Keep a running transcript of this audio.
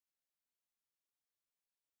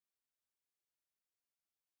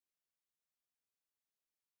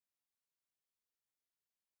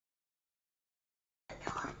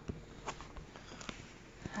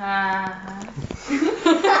Happy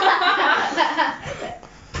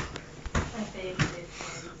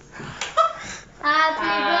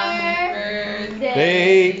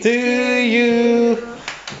Day to you.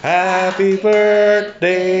 Happy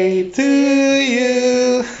birthday to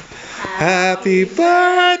you. Happy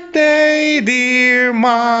birthday, dear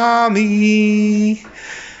mommy.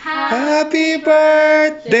 Happy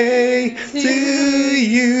birthday to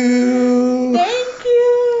you. Thank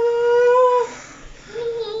you.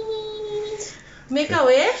 Make a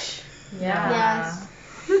wish? Yes.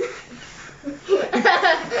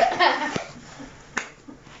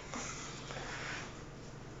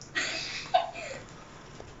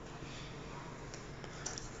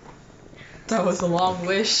 That was a long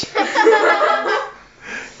wish.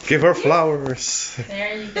 Give her flowers.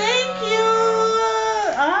 There you go. Thank you.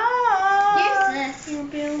 Here's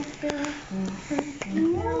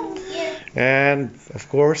And of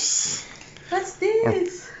course, What's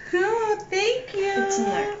this? Oh, thank you. It's a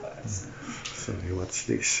necklace. sorry, what's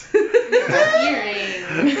this? Earring.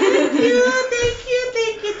 Thank you, thank you,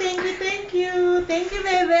 thank you, thank you, thank you. Thank you,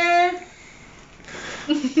 baby.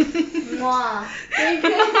 Mwah. Thank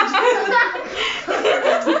you.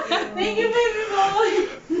 Thank you, baby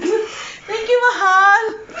boy. Thank you, mahal.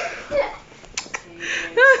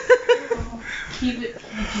 Keep it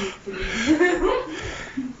PG, please.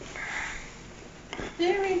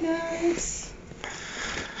 Very nice.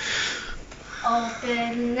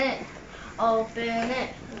 Open it. Open it.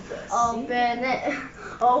 Open it.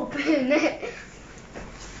 Open it.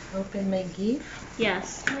 Open my gift.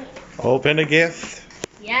 Yes. Open the gift.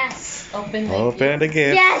 Yes. Open my Open the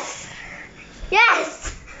gift. Yes.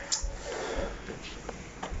 Yes.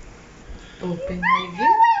 Open my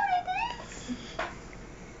gift.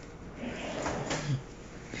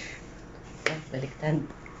 Ay, baliktad.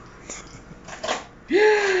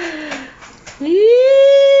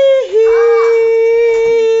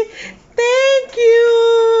 Thank you.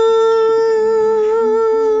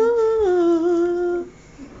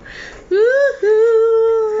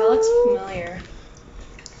 That looks familiar.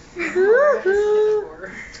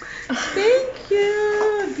 Thank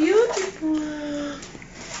you. Beautiful.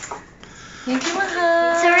 Thank you,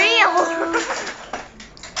 mahal. It's real.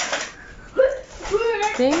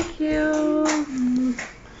 Thank you.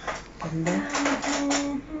 Ganda.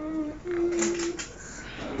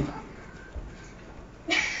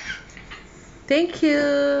 Thank you.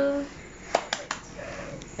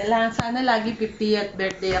 Kailangan sana lagi 50th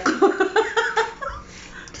birthday ako.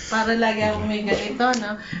 Para lagi ako may ganito,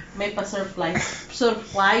 no? May pa-surprise.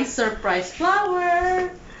 Surprise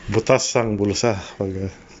flower. Butas ang bulsa.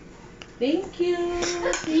 Thank you.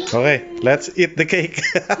 Okay, let's eat the cake.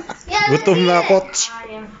 Yeah, Gutom na ako.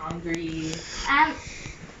 I am hungry. Um.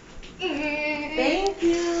 Thank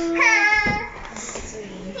you.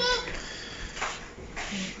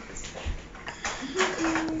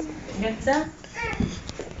 Ganda.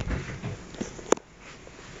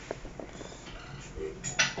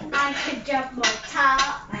 I could jump more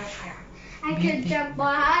tall. I could jump more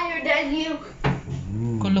higher than you.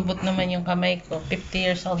 Kulubot naman yung kamay ko. 50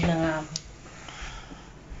 years old na nga ako.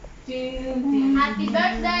 Happy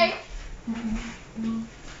birthday.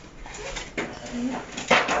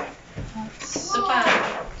 Supa.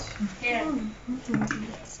 Here.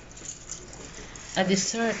 A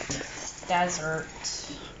dessert. Dessert.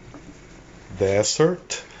 Dessert?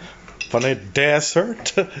 Panay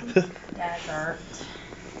dessert? Dessert.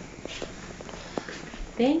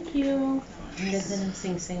 Thank you. Ang ganda ng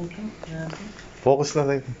sing-sing ko. Grabe. Focus na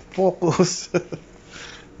tayo. Focus.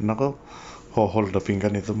 Nako, hold upin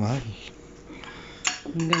ka nito, mahal.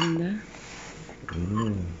 Ang ganda.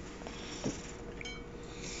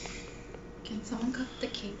 Can someone cut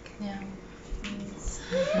the cake now? Please.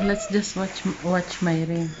 Let's just watch my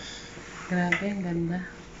ring. Grabe, ang ganda.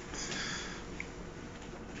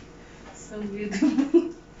 So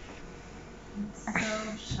beautiful. It's so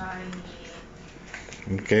shiny.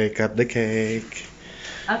 Okay, cut the cake.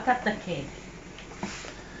 I'll cut the cake.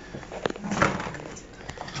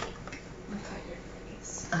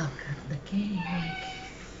 I'll cut the cake.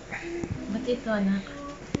 Ba't ito, anak?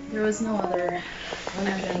 There was no other.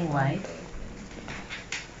 Wala kang white?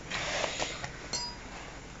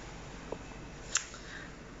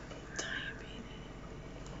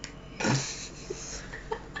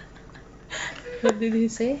 What did he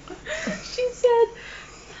say? She said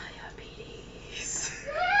diabetes.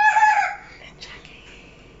 And checking.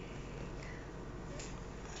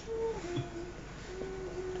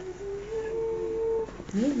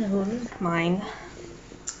 Nahulog. Mine.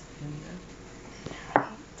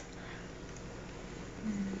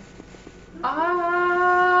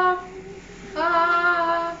 Ah.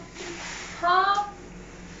 Ah.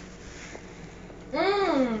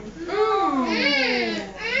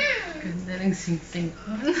 Sing.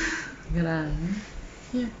 Grabe.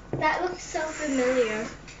 That looks so familiar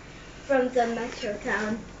from the Metro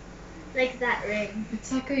town. Like that ring.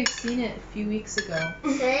 It's like I've seen it a few weeks ago.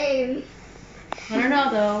 Same. I don't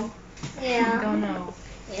know though. I Yeah. don't know.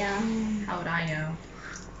 Yeah. How would I know?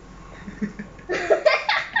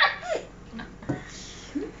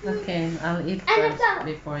 Okay, I'll eat Ano first to?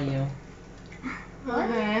 before you.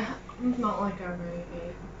 Okay. It's not like I really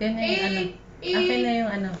ate. Yan na yung ano. Akin na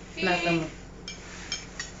yung ano, plato mo.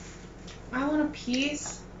 I want a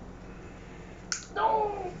piece.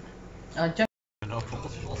 No. Oh, John.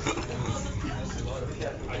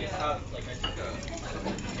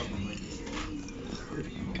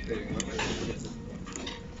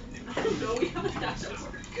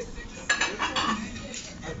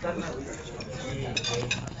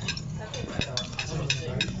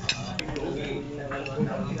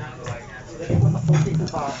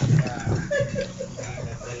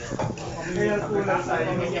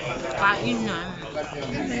 Kain na.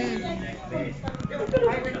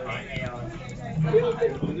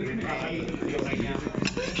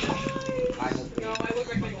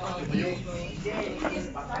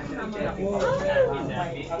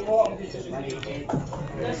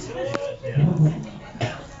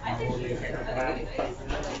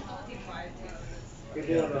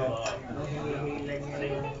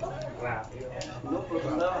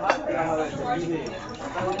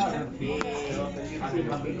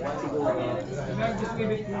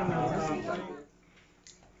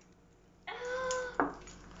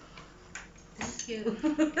 Thank you.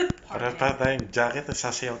 Para pa tayong jacket,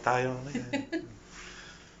 sasayaw tayo.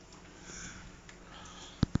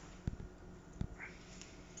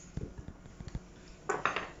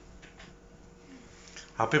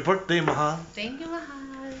 Happy birthday, Mahal. Thank you,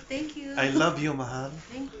 mahal. Thank you. I love you, Mahal.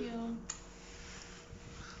 Thank you.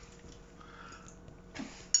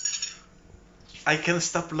 I can't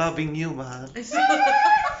stop loving you, Mahal.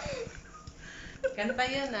 Kanta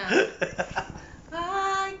yun ah.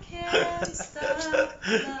 I can't stop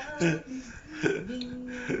loving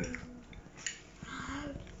you.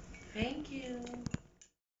 Thank you.